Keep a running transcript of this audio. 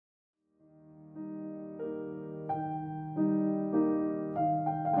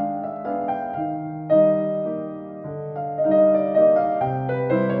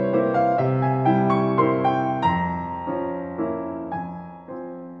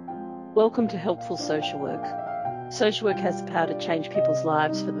Welcome to Helpful Social Work. Social work has the power to change people's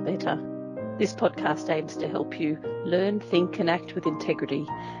lives for the better. This podcast aims to help you learn, think and act with integrity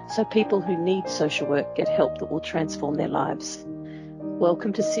so people who need social work get help that will transform their lives.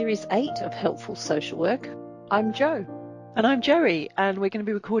 Welcome to Series 8 of Helpful Social Work. I'm Jo. And I'm Jerry, and we're going to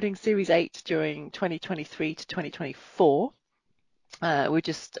be recording Series 8 during 2023 to 2024. We've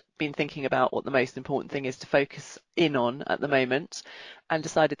just been thinking about what the most important thing is to focus in on at the moment, and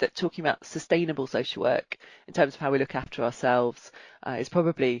decided that talking about sustainable social work in terms of how we look after ourselves is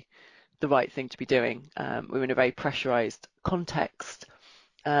probably the right thing to be doing. We're in a very pressurised context,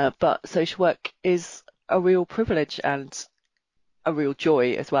 but social work is a real privilege and a real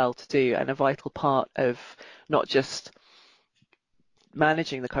joy as well to do, and a vital part of not just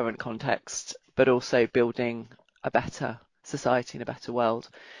managing the current context, but also building a better society and a better world.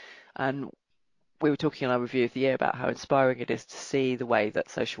 And we were talking in our review of the year about how inspiring it is to see the way that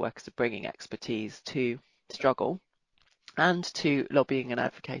social workers are bringing expertise to struggle and to lobbying and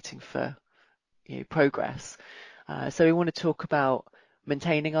advocating for progress. So we want to talk about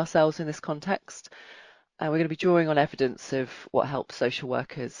maintaining ourselves in this context. We're going to be drawing on evidence of what helps social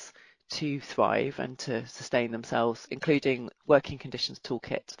workers to thrive and to sustain themselves, including working conditions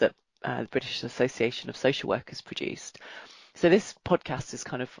toolkit that the British Association of Social Workers produced. So this podcast is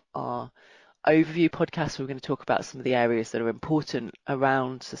kind of our overview podcast. We're going to talk about some of the areas that are important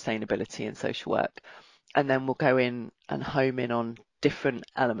around sustainability and social work, and then we'll go in and home in on different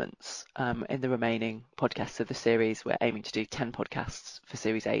elements in the remaining podcasts of the series. We're aiming to do 10 podcasts for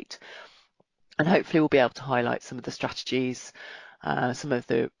Series 8, and hopefully we'll be able to highlight some of the strategies, some of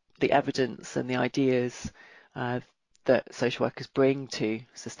the evidence and the ideas that social workers bring to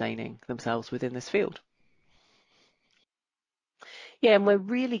sustaining themselves within this field. Yeah, and we're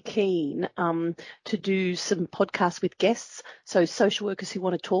really keen to do some podcasts with guests, so social workers who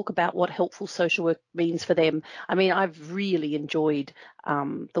want to talk about what helpful social work means for them. I mean, I've really enjoyed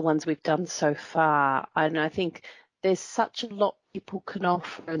the ones we've done so far, and I think there's such a lot people can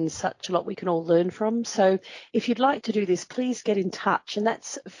offer and such a lot we can all learn from. So if you'd like to do this, please get in touch. And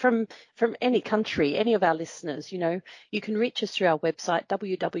that's from any country, any of our listeners. You can reach us through our website,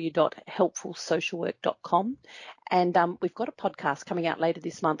 www.helpfulsocialwork.com. And we've got a podcast coming out later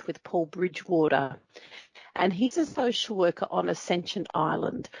this month with Paul Bridgewater. And he's a social worker on Ascension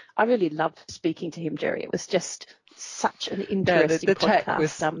Island. I really loved speaking to him, Jerry. It was just such an interesting the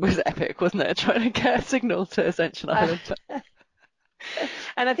podcast. tech was epic, wasn't it? Trying to get a signal to Ascension Island.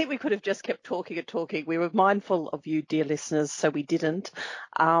 And I think we could have just kept talking and talking. We were mindful of you, dear listeners, so we didn't.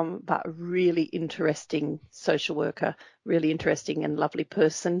 But a really interesting social worker, really interesting and lovely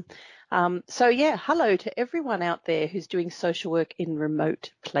person. So, yeah, hello to everyone out there who's doing social work in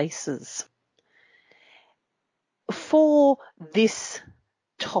remote places. For this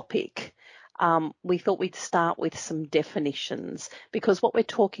topic, we thought we'd start with some definitions, because what we're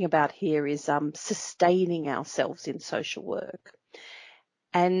talking about here is sustaining ourselves in social work.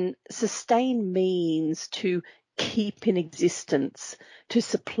 And sustain means to keep in existence, to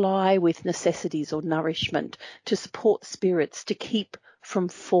supply with necessities or nourishment, to support spirits, to keep from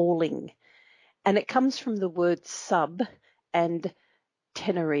falling. And it comes from the word sub and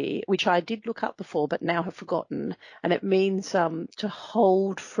tenere, which I did look up before but now have forgotten, and it means to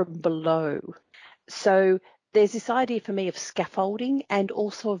hold from below. So there's this idea for me of scaffolding and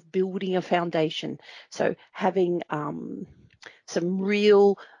also of building a foundation. So having some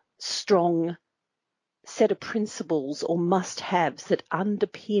real strong set of principles or must-haves that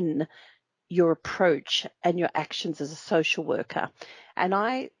underpin your approach and your actions as a social worker. And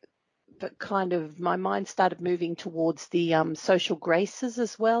my mind started moving towards the social graces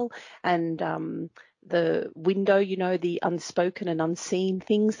as well, and the window, the unspoken and unseen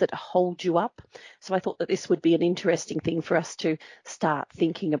things that hold you up. So I thought that this would be an interesting thing for us to start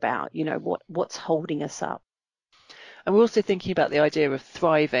thinking about, what's holding us up. And we're also thinking about the idea of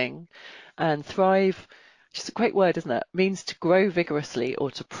thriving. And thrive, just a great word, isn't it? Means to grow vigorously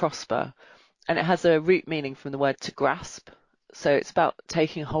or to prosper. And it has a root meaning from the word to grasp. So it's about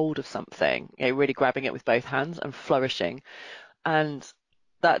taking hold of something, really grabbing it with both hands and flourishing. And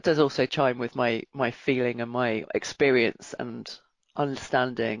that does also chime with my feeling and my experience and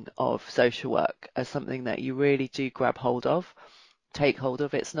understanding of social work as something that you really do grab hold of, take hold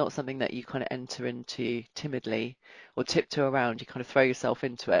of. It's not something that you kind of enter into timidly or tiptoe around. You kind of throw yourself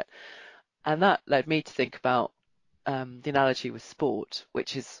into it. And that led me to think about the analogy with sport,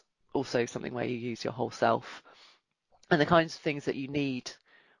 which is also something where you use your whole self, and the kinds of things that you need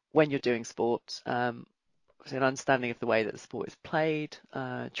when you're doing sport. So an understanding of the way that the sport is played,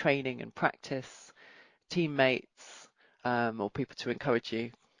 training and practice, teammates, or people to encourage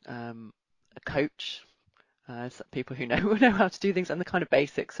you, a coach, people who know how to do things, and the kind of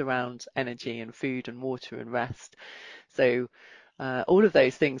basics around energy and food and water and rest. So all of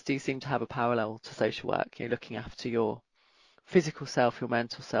those things do seem to have a parallel to social work. You're looking after your physical self, your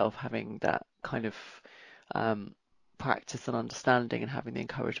mental self, having that kind of practice and understanding, and having the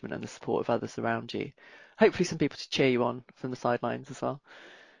encouragement and the support of others around you. Hopefully some people to cheer you on from the sidelines as well.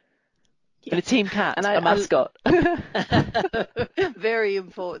 Yeah. And a team cat, and a mascot. Very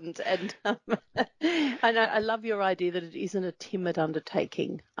important. And I love your idea that it isn't a timid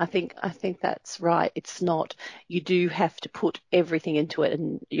undertaking. I think that's right. It's not. You do have to put everything into it,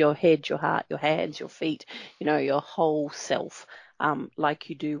 and your head, your heart, your hands, your feet, your whole self, like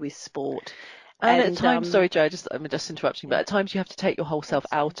you do with sport. And at times, sorry, Jo, I'm just interrupting, but at times you have to take your whole self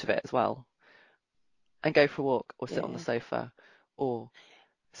out of it as well, and go for a walk, or sit on the sofa, or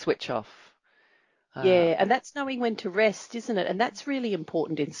switch off. And that's knowing when to rest, isn't it? And that's really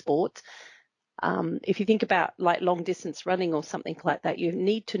important in sport. If you think about like long distance running or something like that, you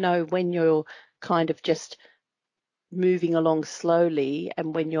need to know when you're kind of just moving along slowly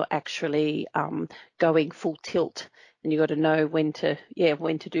and when you're actually going full tilt, and you've got to know when to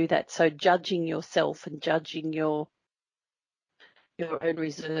do that. So judging yourself and judging your own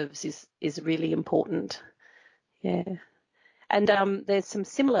reserves is really important. Yeah. And there's some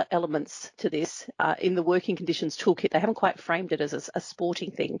similar elements to this in the Working Conditions Toolkit. They haven't quite framed it as a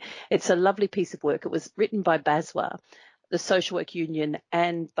sporting thing. It's a lovely piece of work. It was written by BASWA, the Social Work Union,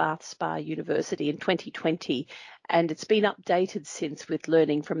 and Bath Spa University in 2020, and it's been updated since with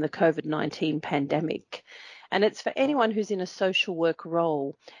learning from the COVID-19 pandemic. And it's for anyone who's in a social work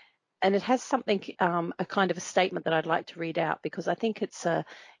role. And it has something, a kind of a statement that I'd like to read out, because I think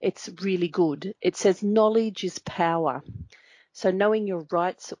it's really good. It says, knowledge is power. So knowing your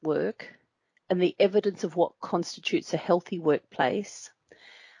rights at work and the evidence of what constitutes a healthy workplace,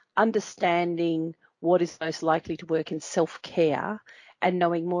 understanding what is most likely to work in self-care, and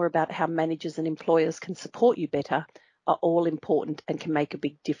knowing more about how managers and employers can support you better are all important and can make a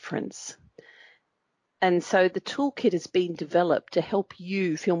big difference. And so the toolkit has been developed to help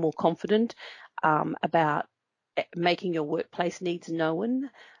you feel more confident about making your workplace needs known,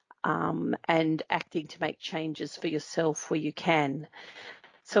 and acting to make changes for yourself where you can.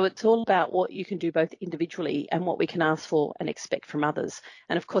 So it's all about what you can do both individually and what we can ask for and expect from others.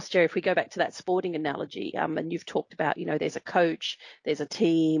 And of course, Jerry, if we go back to that sporting analogy, and you've talked about, there's a coach, there's a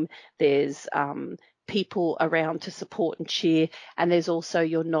team, there's people around to support and cheer, and there's also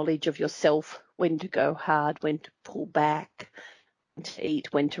your knowledge of yourself, when to go hard, when to pull back, when to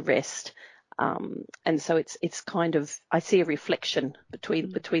eat, when to rest. And so it's kind of, I see a reflection between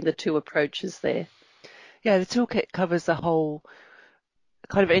the two approaches there. Yeah, the toolkit covers the whole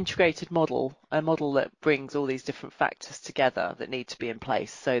kind of integrated model, a model that brings all these different factors together that need to be in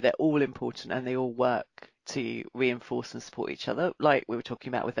place. So they're all important and they all work to reinforce and support each other, like we were talking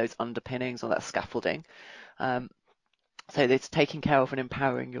about with those underpinnings or that scaffolding. So it's taking care of and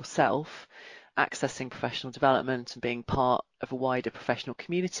empowering yourself, accessing professional development and being part of a wider professional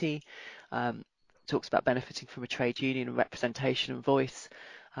community. Talks about benefiting from a trade union and representation and voice,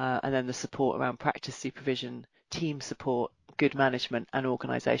 and then the support around practice supervision, team support, good management and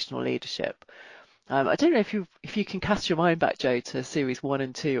organisational leadership. I don't know if you can cast your mind back, Jo, to series 1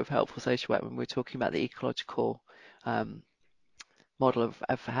 and 2 of Helpful Social Work, when we were talking about the ecological model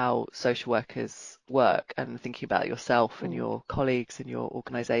of how social workers work, and thinking about yourself and your colleagues and your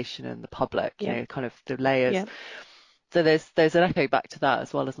organisation and the public, kind of the layers. Yeah. So there's an echo back to that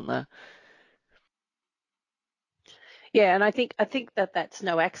as well, isn't there? Yeah, and I think that that's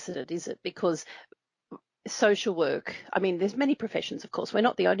no accident, is it? Because social work, I mean, there's many professions, of course. We're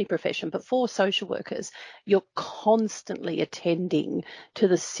not the only profession, but for social workers, you're constantly attending to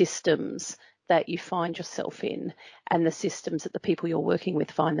the systems that you find yourself in, and the systems that the people you're working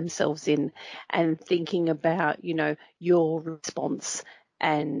with find themselves in, and thinking about, your response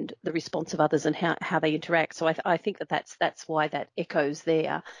and the response of others and how they interact. So I think that's why that echoes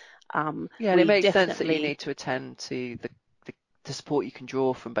there. And it makes sense that you need to attend to the support you can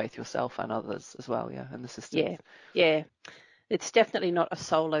draw from both yourself and others as well, and the systems. Yeah. It's definitely not a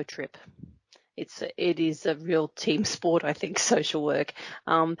solo trip. It is a real team sport, I think, social work.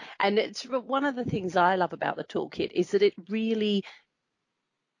 And it's one of the things I love about the toolkit is that it really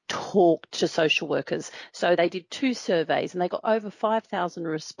talked to social workers. So they did 2 surveys and they got over 5,000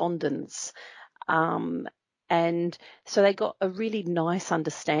 respondents. And so they got a really nice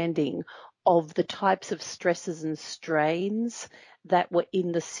understanding of the types of stresses and strains that were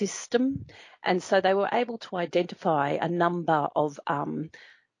in the system. And so they were able to identify a number of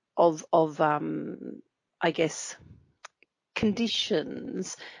I guess,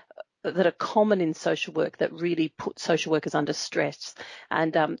 conditions that are common in social work that really put social workers under stress.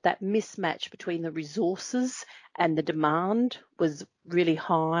 And that mismatch between the resources and the demand was really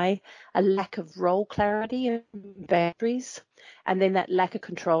high, a lack of role clarity and boundaries, and then that lack of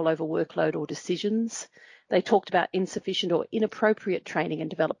control over workload or decisions. They talked about insufficient or inappropriate training and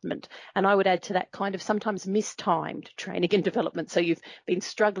development. And I would add to that kind of sometimes mistimed training and development. So you've been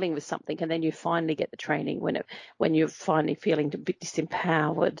struggling with something and then you finally get the training when you're finally feeling a bit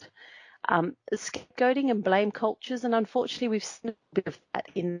disempowered. Scapegoating and blame cultures. And unfortunately, we've seen a bit of that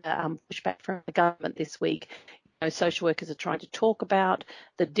in pushback from the government this week. Social workers are trying to talk about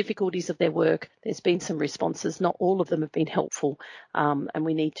the difficulties of their work. There's been some responses. Not all of them have been helpful. And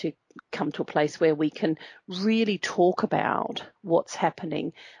we need to come to a place where we can really talk about what's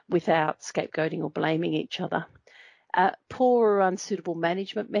happening without scapegoating or blaming each other. Poor or unsuitable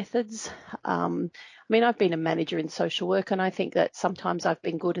management methods. I've been a manager in social work, and I think that sometimes I've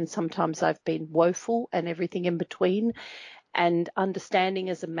been good and sometimes I've been woeful and everything in between. And understanding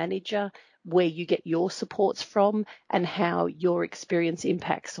as a manager where you get your supports from and how your experience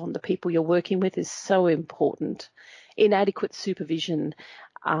impacts on the people you're working with is so important. Inadequate supervision.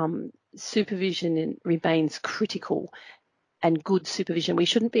 Supervision remains critical, and good supervision. We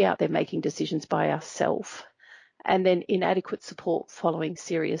shouldn't be out there making decisions by ourselves. And then inadequate support following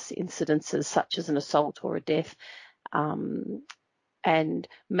serious incidences such as an assault or a death. And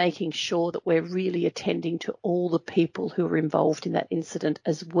making sure that we're really attending to all the people who are involved in that incident,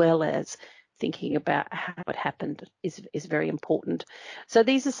 as well as thinking about how it happened is very important. So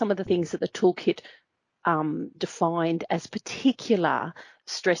these are some of the things that the toolkit defined as particular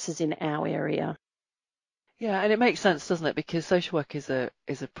stresses in our area. Yeah, and it makes sense, doesn't it? Because social work is a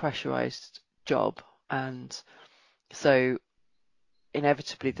pressurized job, and so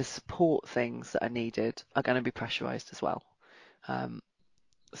inevitably the support things that are needed are going to be pressurized as well.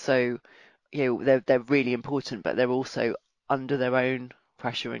 So, they're really important, but they're also under their own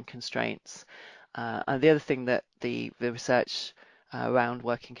pressure and constraints. And the other thing that the research around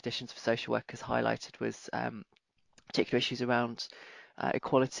working conditions for social workers highlighted was particular issues around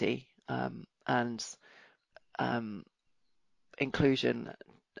equality and inclusion.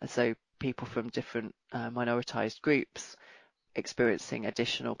 So people from different minoritized groups experiencing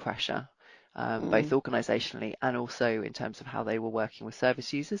additional pressure. Both organisationally and also in terms of how they were working with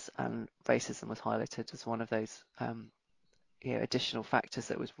service users, and racism was highlighted as one of those additional factors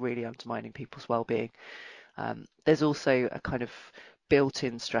that was really undermining people's well-being. There's also a kind of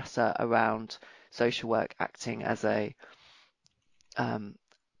built-in stressor around social work acting as a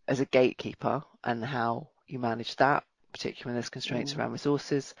gatekeeper, and how you manage that, particularly when there's constraints around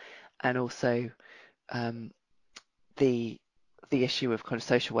resources, and also the issue of kind of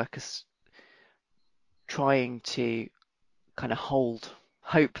social workers trying to kind of hold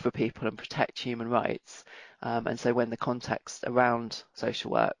hope for people and protect human rights. And so when the context around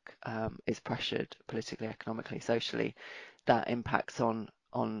social work is pressured politically, economically, socially, that impacts on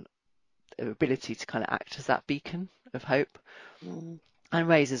their ability to kind of act as that beacon of hope, and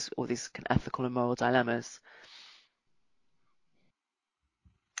raises all these kind of ethical and moral dilemmas.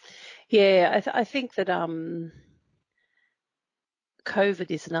 Yeah, I think that COVID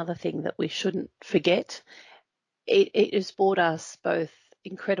is another thing that we shouldn't forget. It has brought us both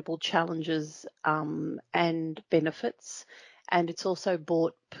incredible challenges and benefits, and it's also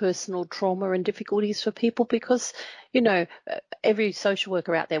brought personal trauma and difficulties for people because, every social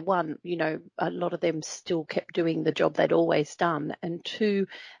worker out there, one, a lot of them still kept doing the job they'd always done, and two,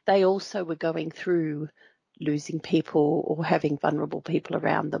 they also were going through losing people or having vulnerable people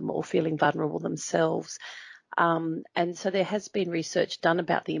around them or feeling vulnerable themselves. And so there has been research done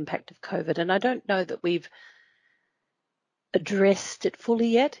about the impact of COVID, and I don't know that we've addressed it fully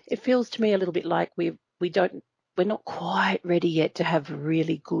yet. It feels to me a little bit like we're not quite ready yet to have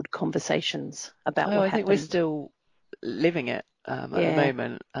really good conversations about what happened. I think we're still living it at the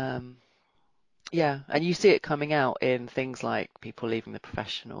moment. And you see it coming out in things like people leaving the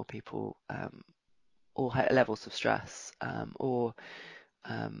profession, or people or levels of stress, the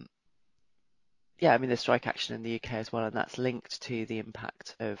strike action in the UK as well, and that's linked to the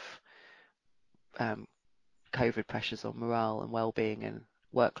impact of COVID pressures on morale and well-being and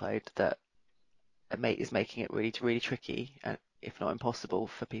workload that is making it really, really tricky, if not impossible,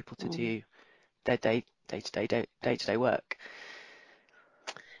 for people to do their day-to-day work.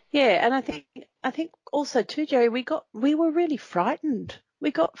 Yeah, and I think also too, Jerry, we were really frightened.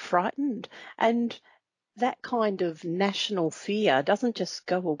 We got frightened, and that kind of national fear doesn't just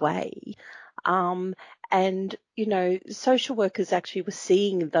go away. And, social workers actually were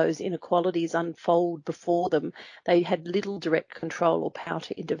seeing those inequalities unfold before them. They had little direct control or power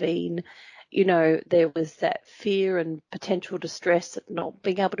to intervene. There was that fear and potential distress at not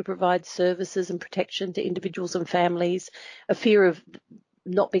being able to provide services and protection to individuals and families, a fear of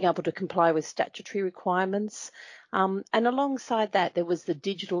not being able to comply with statutory requirements. And alongside that, there was the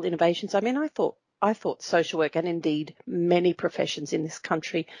digital innovations. I mean, I thought social work, and indeed many professions in this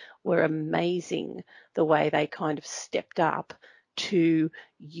country, were amazing the way they kind of stepped up to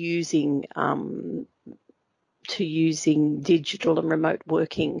using digital and remote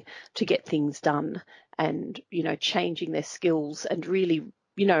working to get things done, and changing their skills. And really,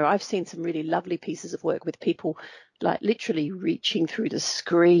 I've seen some really lovely pieces of work with people like literally reaching through the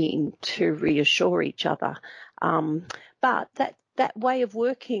screen to reassure each other. But that way of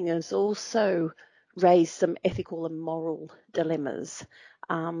working has also raised some ethical and moral dilemmas.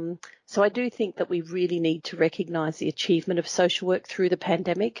 So I do think that we really need to recognise the achievement of social work through the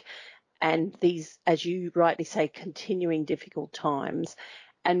pandemic and these, as you rightly say, continuing difficult times,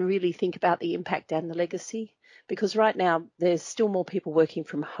 and really think about the impact and the legacy. Because right now there's still more people working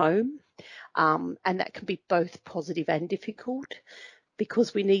from home, and that can be both positive and difficult,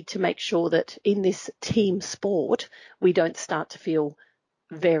 because we need to make sure that in this team sport, we don't start to feel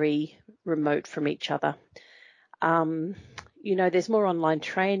very remote from each other. There's more online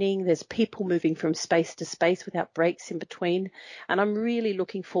training, there's people moving from space to space without breaks in between. And I'm really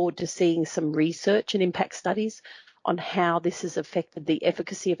looking forward to seeing some research and impact studies on how this has affected the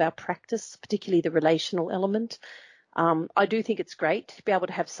efficacy of our practice, particularly the relational element. I do think it's great to be able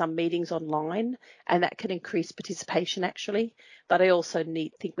to have some meetings online, and that can increase participation actually. But I also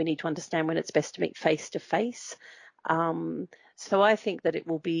think we need to understand when it's best to meet face to face. So I think that it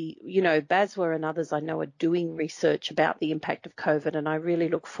will be, BASWA and others I know are doing research about the impact of COVID, and I really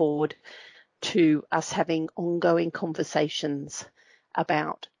look forward to us having ongoing conversations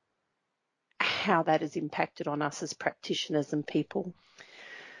about how that has impacted on us as practitioners and people.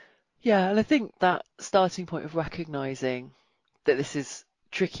 Yeah, and I think that starting point of recognising that this is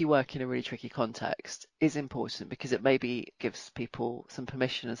tricky work in a really tricky context is important, because it maybe gives people some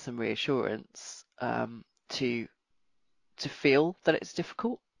permission and some reassurance to feel that it's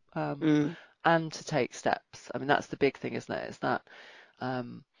difficult, and to take steps. I mean, that's the big thing, isn't it? Is that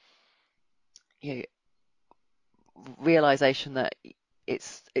realization that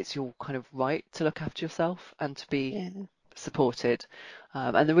it's your kind of right to look after yourself and to be supported.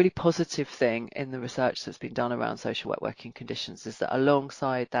 And the really positive thing in the research that's been done around social work working conditions is that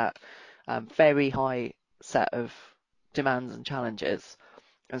alongside that very high set of demands and challenges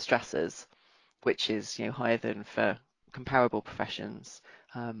and stresses, which is higher than for comparable professions,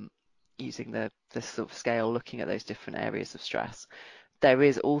 using the sort of scale, looking at those different areas of stress, there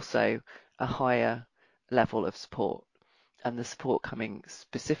is also a higher level of support, and the support coming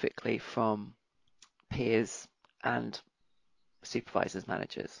specifically from peers and supervisors,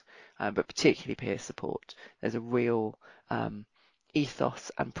 managers, but particularly peer support. There's a real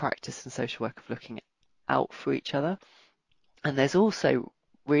ethos and practice in social work of looking out for each other. And there's also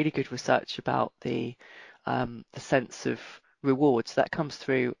really good research about the sense of rewards that comes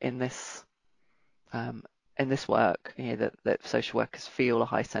through in this work, that social workers feel a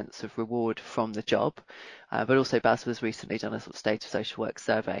high sense of reward from the job, but also BASWA has recently done a sort of state of social work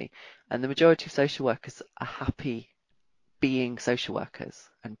survey, and the majority of social workers are happy being social workers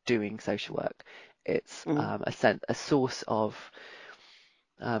and doing social work. It's a source of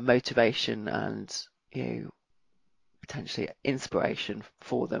motivation and potentially inspiration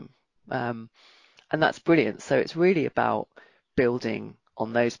for them, and that's brilliant. So it's really about building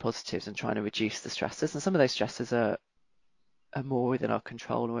on those positives and trying to reduce the stresses, and some of those stresses are more within our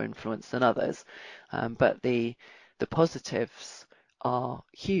control or influence than others, but the positives are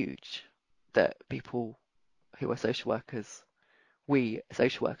huge, that people who are social workers, we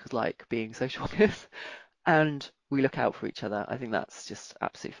social workers like being social workers, and we look out for each other. I think that's just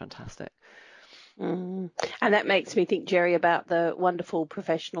absolutely fantastic. And that makes me think, Jerry, about the wonderful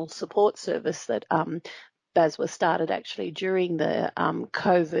professional support service that BASWA started actually during the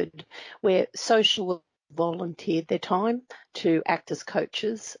COVID, where social volunteered their time to act as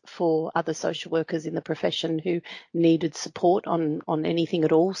coaches for other social workers in the profession who needed support on anything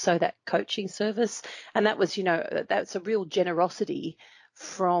at all. So that coaching service, and that was, that's a real generosity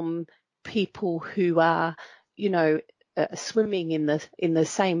from people who are, swimming in the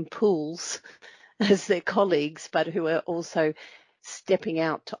same pools as their colleagues, but who are also stepping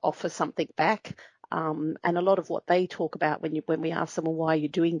out to offer something back. And a lot of what they talk about when we ask them, well, why are you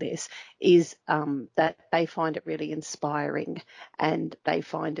doing this, is that they find it really inspiring, and they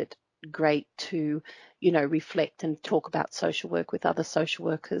find it great to, reflect and talk about social work with other social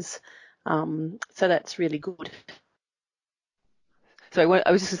workers. So that's really good. So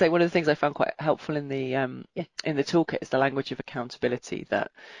I was just going to say, one of the things I found quite helpful in the toolkit is the language of accountability,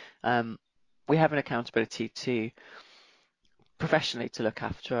 that we have an accountability to professionally to look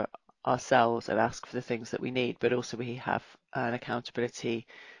after ourselves and ask for the things that we need, but also we have an accountability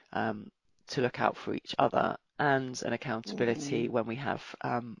to look out for each other, and an accountability when we have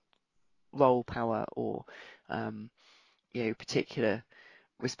role power or particular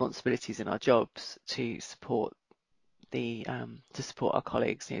responsibilities in our jobs to support our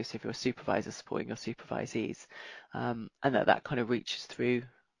colleagues, so if you're a supervisor, supporting your supervisees, and that kind of reaches through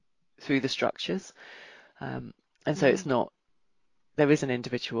the structures, and so it's not, there is an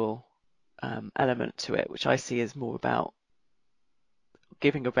individual element to it, which I see as more about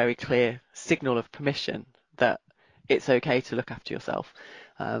giving a very clear signal of permission that it's okay to look after yourself,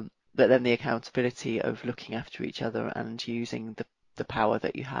 but then the accountability of looking after each other and using the power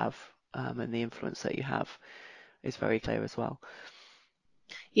that you have and the influence that you have is very clear as well.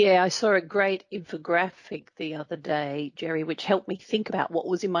 Yeah, I saw a great infographic the other day, Jerry, which helped me think about what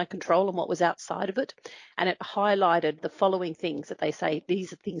was in my control and what was outside of it. And it highlighted the following things that they say,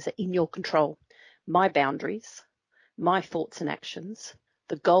 these are things that are in your control: my boundaries, my thoughts and actions,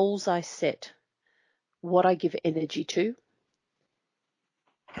 the goals I set, what I give energy to,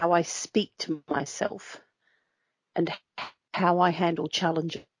 how I speak to myself, and how I handle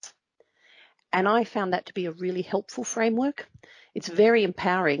challenges. And I found that to be a really helpful framework. It's very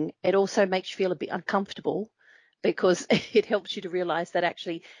empowering. It also makes you feel a bit uncomfortable because it helps you to realize that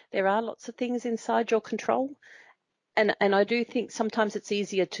actually there are lots of things inside your control. And I do think sometimes it's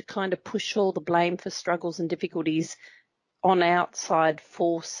easier to kind of push all the blame for struggles and difficulties on outside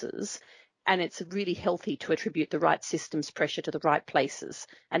forces. And it's really healthy to attribute the right systems pressure to the right places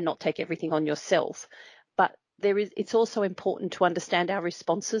and not take everything on yourself. But it's also important to understand our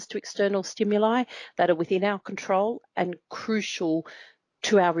responses to external stimuli that are within our control and crucial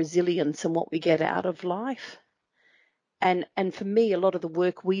to our resilience and what we get out of life. And for me, a lot of the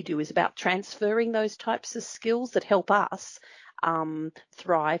work we do is about transferring those types of skills that help us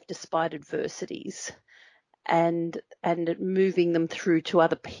thrive despite adversities, and moving them through to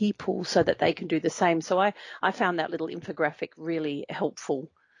other people so that they can do the same. So I found that little infographic really helpful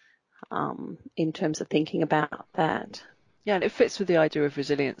in terms of thinking about that. Yeah, and it fits with the idea of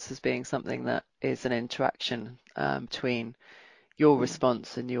resilience as being something that is an interaction between your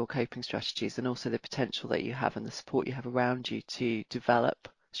response and your coping strategies, and also the potential that you have and the support you have around you to develop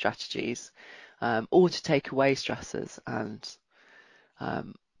strategies or to take away stressors and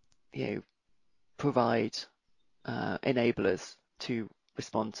provide enablers to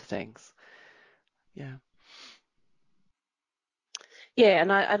respond to things. Yeah,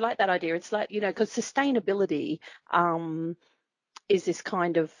 and I like that idea. It's like, because sustainability is this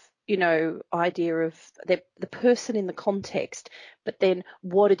kind of, idea of the person in the context, but then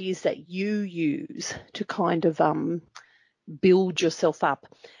what it is that you use to kind of build yourself up.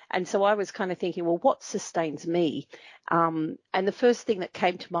 And so I was kind of thinking, well, what sustains me? And the first thing that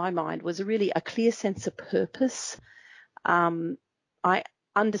came to my mind was really a clear sense of purpose. I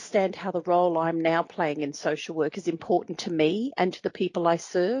understand how the role I'm now playing in social work is important to me and to the people I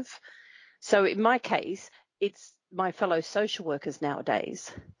serve. So in my case, it's my fellow social workers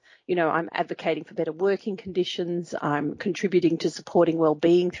nowadays. I'm advocating for better working conditions. I'm contributing to supporting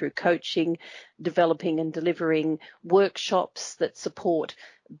well-being through coaching, developing and delivering workshops that support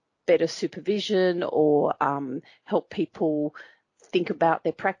better supervision or help people think about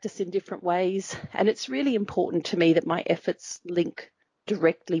their practice in different ways. And it's really important to me that my efforts link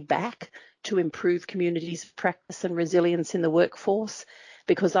directly back to improve communities' practice and resilience in the workforce,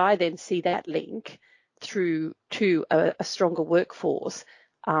 because I then see that link through to a stronger workforce,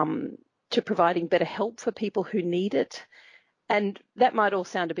 to providing better help for people who need it. And that might all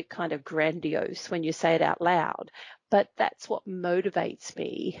sound a bit kind of grandiose when you say it out loud, but that's what motivates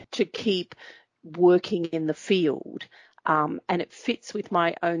me to keep working in the field. And it fits with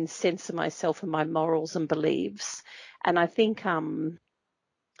my own sense of myself and my morals and beliefs. And I think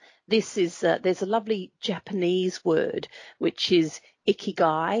there's a lovely Japanese word, which is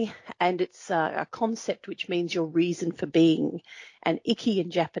ikigai, and it's a concept which means your reason for being. And iki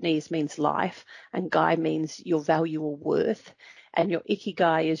in Japanese means life, and gai means your value or worth. And your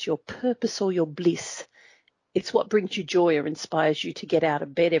ikigai is your purpose or your bliss. It's what brings you joy or inspires you to get out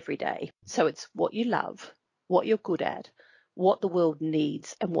of bed every day. So it's what you love, what you're good at, what the world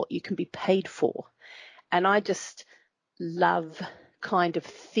needs, and what you can be paid for. And I just love kind of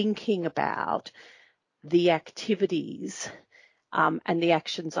thinking about the activities and the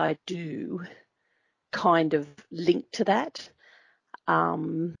actions I do kind of link to that.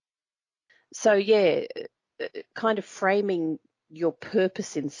 So yeah, kind of framing your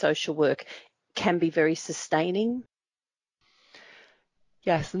purpose in social work can be very sustaining.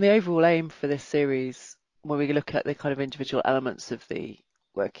 Yes, and the overall aim for this series, when we look at the kind of individual elements of the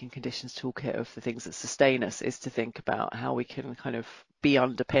working conditions toolkit of the things that sustain us, is to think about how we can kind of be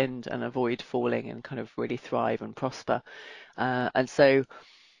underpinned and avoid falling and kind of really thrive and prosper. And so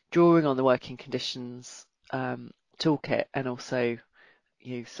drawing on the working conditions toolkit, and also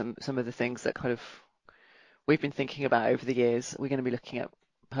some of the things that kind of we've been thinking about over the years, we're going to be looking at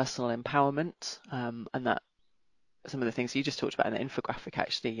personal empowerment, and that some of the things you just talked about in the infographic,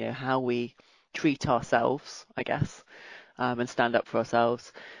 actually, how we treat ourselves, I guess, and stand up for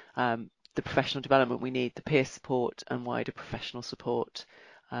ourselves, the professional development we need, the peer support and wider professional support,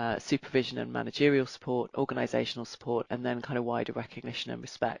 supervision and managerial support, organisational support, and then kind of wider recognition and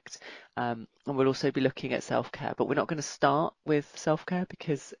respect. And we'll also be looking at self-care, but we're not going to start with self-care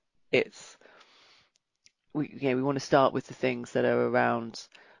because we want to start with the things that are around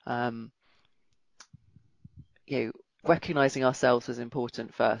recognizing ourselves as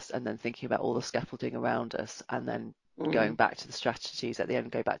important first, and then thinking about all the scaffolding around us, and then going back to the strategies at the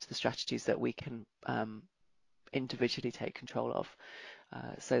end, go back to the strategies that we can individually take control of,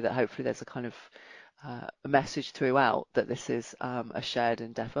 so that hopefully there's a kind of a message throughout that this is a shared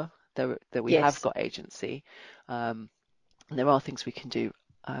endeavour, that we have got agency, and there are things we can do.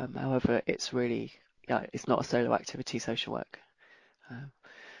 However, it's really, it's not a solo activity, social work.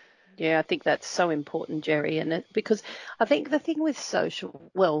 Yeah, I think that's so important, Jerry, and because I think the thing with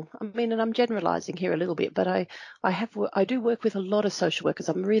social, well, I mean, and I'm generalising here a little bit, but I do work with a lot of social workers.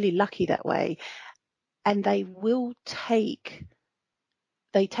 I'm really lucky that way, and they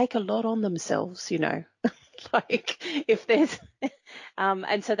take a lot on themselves, like if there's,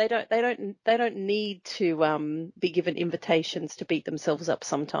 and so they don't need to be given invitations to beat themselves up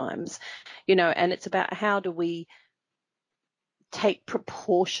sometimes, and it's about how do we take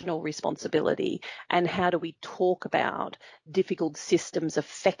proportional responsibility, and how do we talk about difficult systems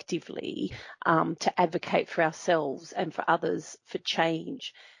effectively, to advocate for ourselves and for others for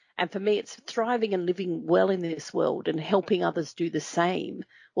change. And for me, it's thriving and living well in this world and helping others do the same.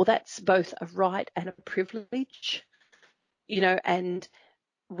 Well, that's both a right and a privilege, and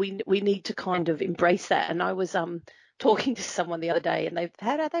we need to kind of embrace that. And I was talking to someone the other day, and they've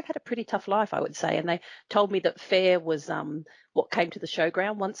had a pretty tough life, I would say, and they told me that FAIR was what came to the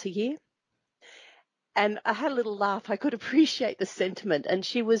showground once a year. And I had a little laugh. I could appreciate the sentiment, and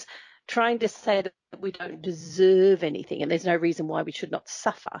she was trying to say that we don't deserve anything and there's no reason why we should not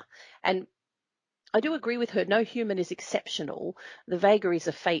suffer. And I do agree with her. No human is exceptional. The vagaries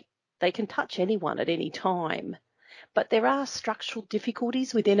of fate, they can touch anyone at any time. But there are structural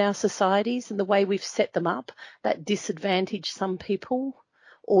difficulties within our societies and the way we've set them up that disadvantage some people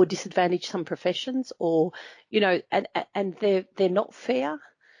or disadvantage some professions, or, and they're not fair.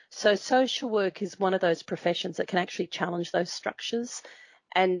 So social work is one of those professions that can actually challenge those structures.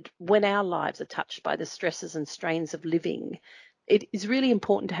 And when our lives are touched by the stresses and strains of living, it is really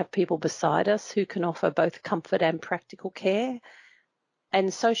important to have people beside us who can offer both comfort and practical care.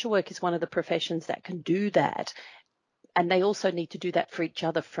 And social work is one of the professions that can do that. And they also need to do that for each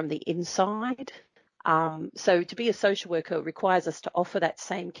other from the inside. So to be a social worker requires us to offer that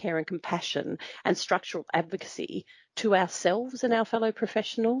same care and compassion and structural advocacy to ourselves and our fellow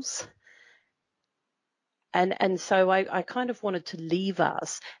professionals. And so I kind of wanted to leave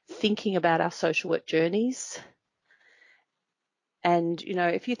us thinking about our social work journeys. And,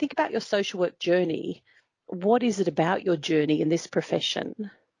 if you think about your social work journey, what is it about your journey in this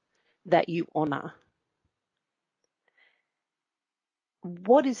profession that you honour?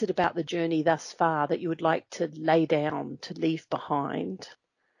 What is it about the journey thus far that you would like to lay down, to leave behind?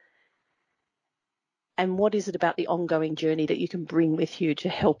 And what is it about the ongoing journey that you can bring with you to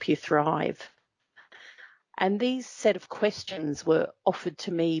help you thrive? And these set of questions were offered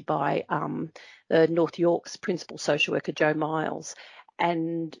to me by the North York's principal social worker, Jo Miles,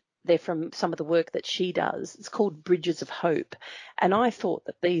 and they're from some of the work that she does. It's called Bridges of Hope. And I thought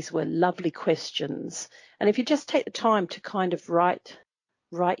that these were lovely questions. And if you just take the time to kind of write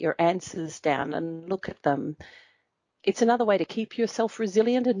your answers down and look at them, it's another way to keep yourself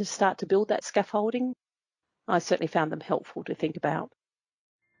resilient and to start to build that scaffolding. I certainly found them helpful to think about.